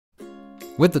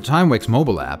With the Timewax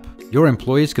mobile app, your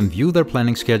employees can view their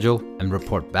planning schedule and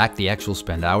report back the actual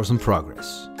spent hours and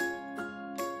progress.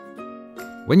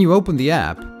 When you open the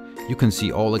app, you can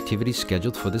see all activities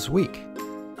scheduled for this week.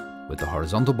 With the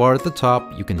horizontal bar at the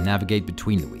top, you can navigate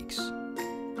between the weeks.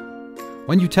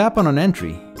 When you tap on an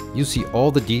entry, you see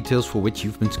all the details for which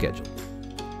you've been scheduled.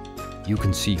 You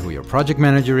can see who your project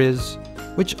manager is,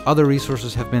 which other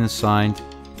resources have been assigned,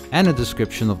 and a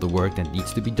description of the work that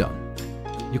needs to be done.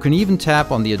 You can even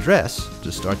tap on the address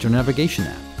to start your navigation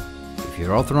app. If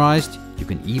you're authorized, you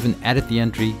can even edit the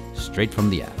entry straight from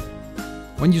the app.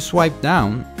 When you swipe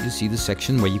down, you see the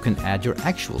section where you can add your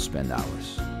actual spend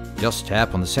hours. Just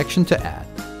tap on the section to add.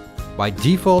 By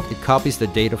default, it copies the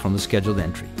data from the scheduled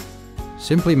entry.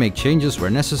 Simply make changes where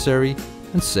necessary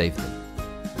and save them.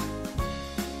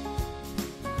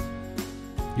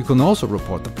 You can also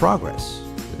report the progress.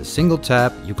 With a single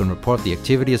tap, you can report the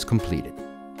activity as completed.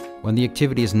 When the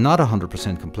activity is not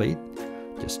 100% complete,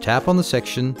 just tap on the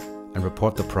section and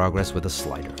report the progress with a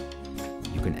slider.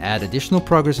 You can add additional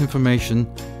progress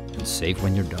information and save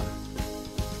when you're done.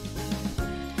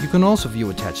 You can also view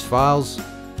attached files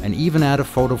and even add a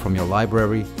photo from your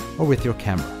library or with your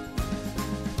camera.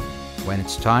 When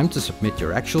it's time to submit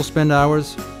your actual spend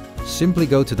hours, simply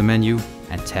go to the menu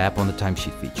and tap on the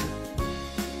timesheet feature.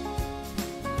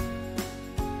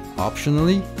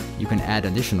 Optionally, you can add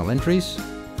additional entries,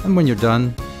 and when you're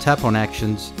done, tap on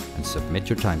Actions and submit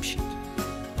your timesheet.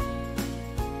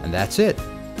 And that's it!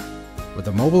 With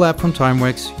the mobile app from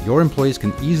Timewax, your employees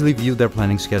can easily view their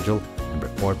planning schedule and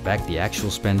report back the actual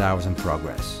spend hours and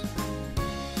progress.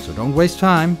 So don't waste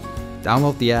time,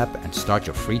 download the app and start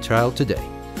your free trial today.